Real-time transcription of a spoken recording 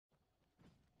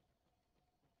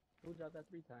Who dropped that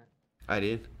 3 times? I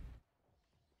did.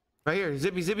 Right here.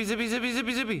 Zippy, zippy, zippy, zippy,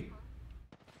 zippy, zippy.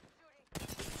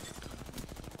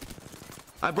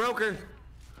 I broke her.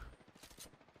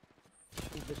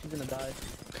 She's gonna die.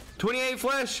 28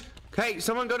 flesh. Hey,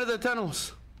 someone go to the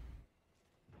tunnels.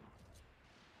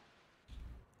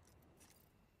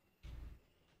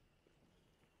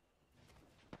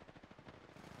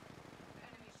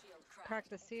 Crack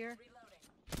the seer.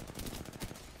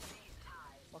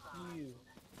 Fuck you.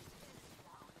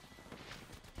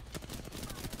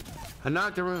 I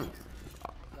knocked the room.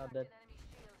 Not dead.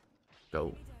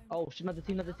 Go. Oh, shit, another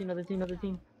team, another team, another team, another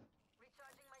team.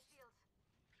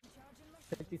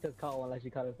 50 says caught one like she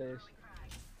caught a fish.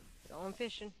 Going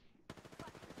fishing.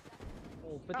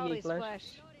 Oh, 58 Probably flash.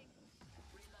 splash.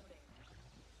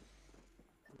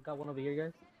 Got one over here,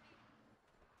 guys.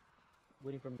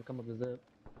 Waiting for him to come up the zip.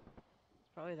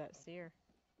 Probably that seer.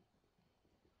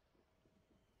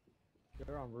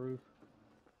 They're on roof.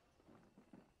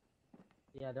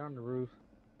 Yeah, they're on the roof.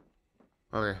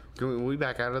 Okay, can we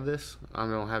back out of this? I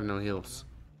don't have no heals.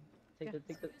 Take the.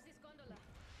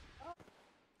 Are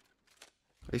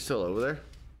you still over there?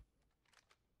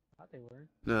 I thought they were.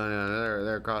 No,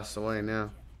 they're across the way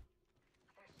now.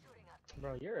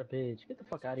 Bro, you're a bitch. Get the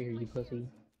fuck out of here, you pussy.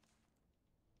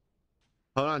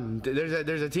 Hold on,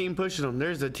 there's a team pushing them.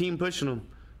 There's a team pushing them.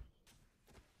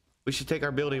 We should take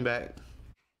our building back.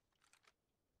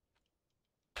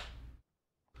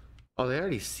 Oh, they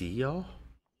already see y'all?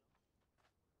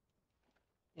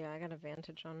 Yeah, I got a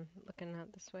vantage on looking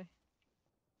out this way.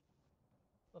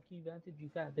 Fuck you, Vantage, you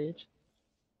fat bitch.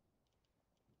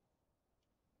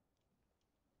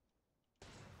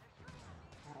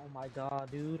 Oh my god,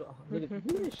 dude. Oh, look at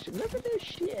this. Look at this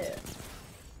shit.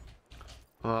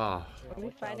 Oh. Are we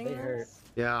fighting they hurt. this?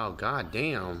 Yeah, oh, god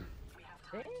damn.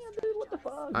 Damn, dude, what the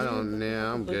fuck? I don't, dude?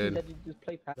 yeah, I'm Pussy good. that you just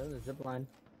play past the zip line.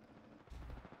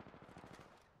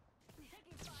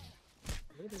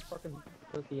 Look at this fucking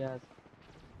pussy ass.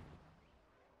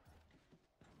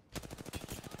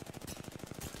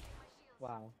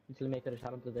 Wow, until they could have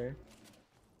shot him through there.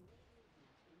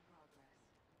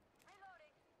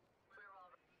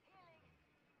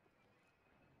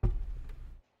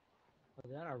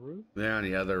 Is that our roof? They're on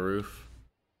the other roof.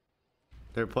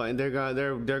 They're playing. They're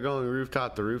going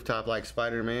rooftop to rooftop like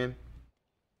Spider-Man.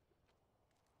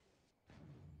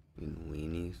 You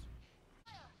weenies.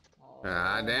 Oh,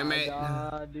 Ah, damn it!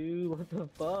 God, dude, what the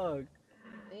fuck?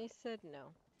 They said no.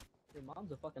 Your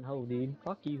mom's a fucking hoe, dude.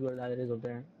 Fuck you, whoever that is over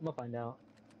there. I'm gonna find out.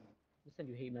 I'll send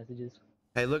you hate messages.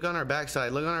 Hey, look on our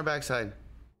backside. Look on our backside.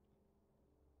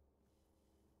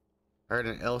 I heard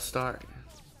an L start.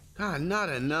 God, not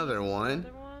another one.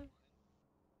 Another one?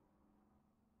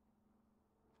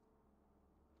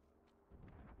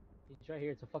 He's right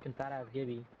here. It's a fucking fat ass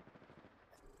Gibby.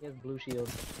 He has blue shield.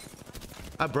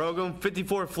 I broke him.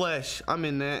 54 flesh. I'm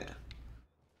in that.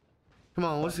 Come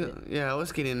on, let's get, yeah,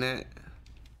 let's get in that.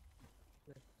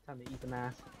 Time to eat some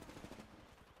ass.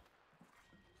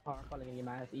 Oh, I'm probably gonna get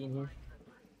my ass eaten here.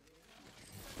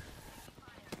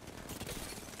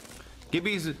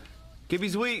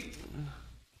 Gibby's weak.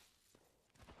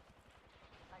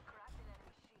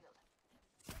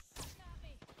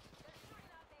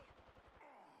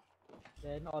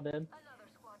 Dead, all dead.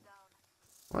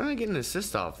 Why didn't I get an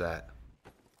assist off that?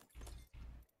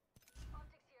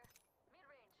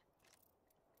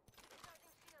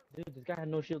 Dude, this guy had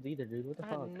no shields either, dude. What the I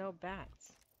fuck? had no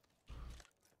bats.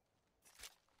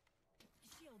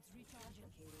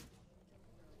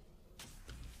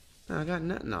 I got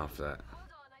nothing off that.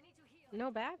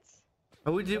 No bats?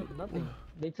 Oh, we did. Nothing.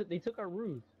 They took our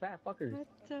roof. Fat fuckers. What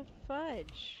the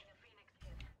fudge?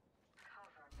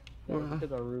 Yeah, they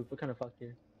took our roof. What kind of fuck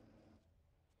here?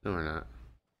 No, we're not.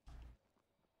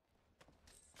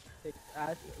 Take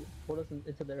ass. Pull us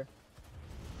into there.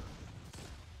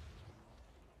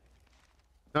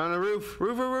 On the roof.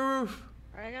 Roof.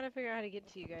 Alright, I gotta figure out how to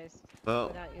get to you guys Well,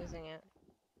 without using it.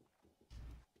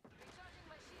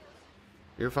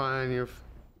 you're fine. You're.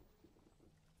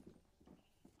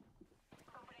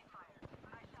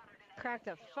 Crack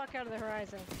the fuck out of the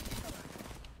horizon.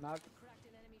 Knock.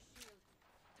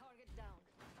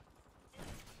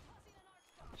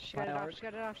 She got it off, she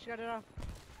got it off, she got it off.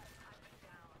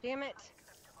 Damn it!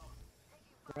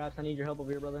 Perhaps I need your help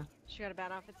over here, brother. She got a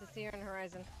bat off, it's a seer in the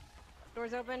horizon.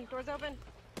 Doors open, doors open!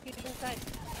 He's inside.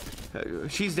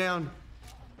 She's down.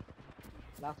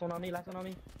 Last one on me, last one on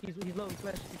me. He's low, he's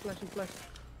flesh.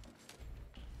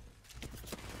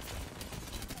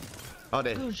 All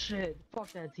dead. Good shit.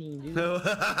 Fuck that team, dude.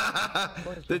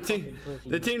 the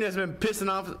team that's been pissing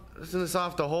us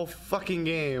off the whole fucking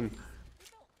game.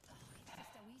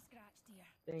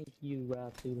 Thank you,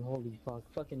 Rap, dude. Holy fuck.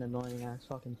 Fucking annoying ass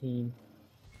fucking team.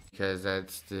 Because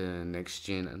that's the next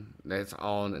gen. That's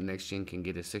all the next gen can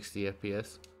get is 60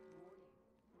 FPS.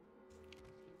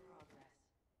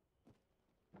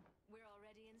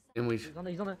 And we. He's on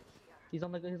the.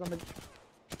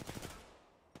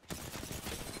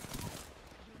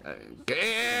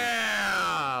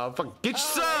 Yeah! Fuck, get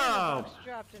some! Box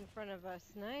dropped in front of us.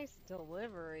 Nice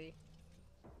delivery.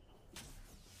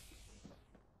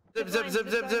 Zip, zip, zip,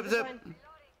 zip, zip, zip.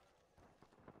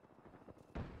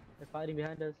 They're fighting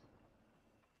behind us.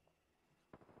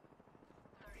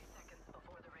 30 seconds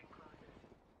before the ring closes.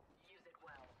 Use it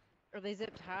well. Or they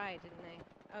zipped high, didn't they?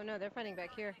 Oh no, they're fighting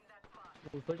back here. Are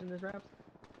we pushing this, Raps?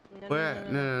 No, Where?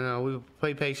 No. We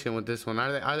play patient with this one.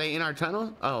 Are they in our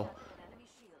tunnel? Oh.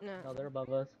 No. No, they're above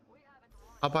us.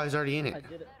 Popeye's already in I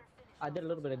it. did a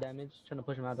little bit of damage trying to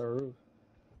push him out the roof.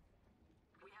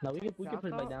 No, we can push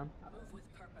back down.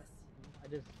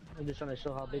 I'm just trying to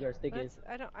show how big our stick is.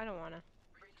 I don't wanna.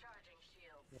 Recharging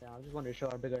shields. Yeah, I just wanted to show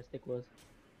how big our stick was.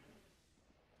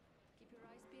 Keep your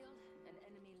eyes peeled. An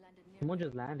enemy landed near. Someone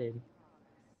just landed.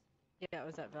 Yeah, it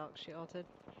was that Velk. She ulted.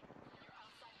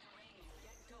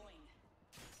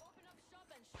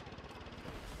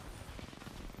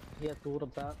 He has tool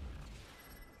up top.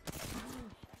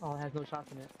 Oh, it has no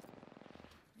shots in it.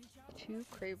 2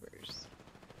 Cravers.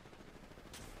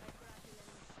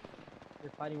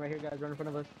 They're fighting right here, guys, right in front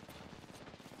of us.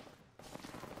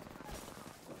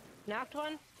 Knocked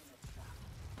one.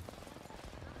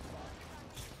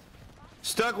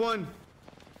 Stuck one.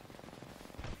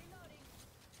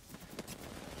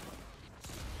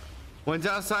 One's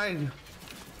outside.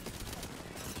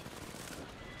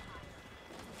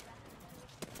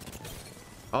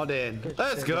 All dead.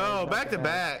 Let's go. Back to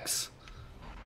backs.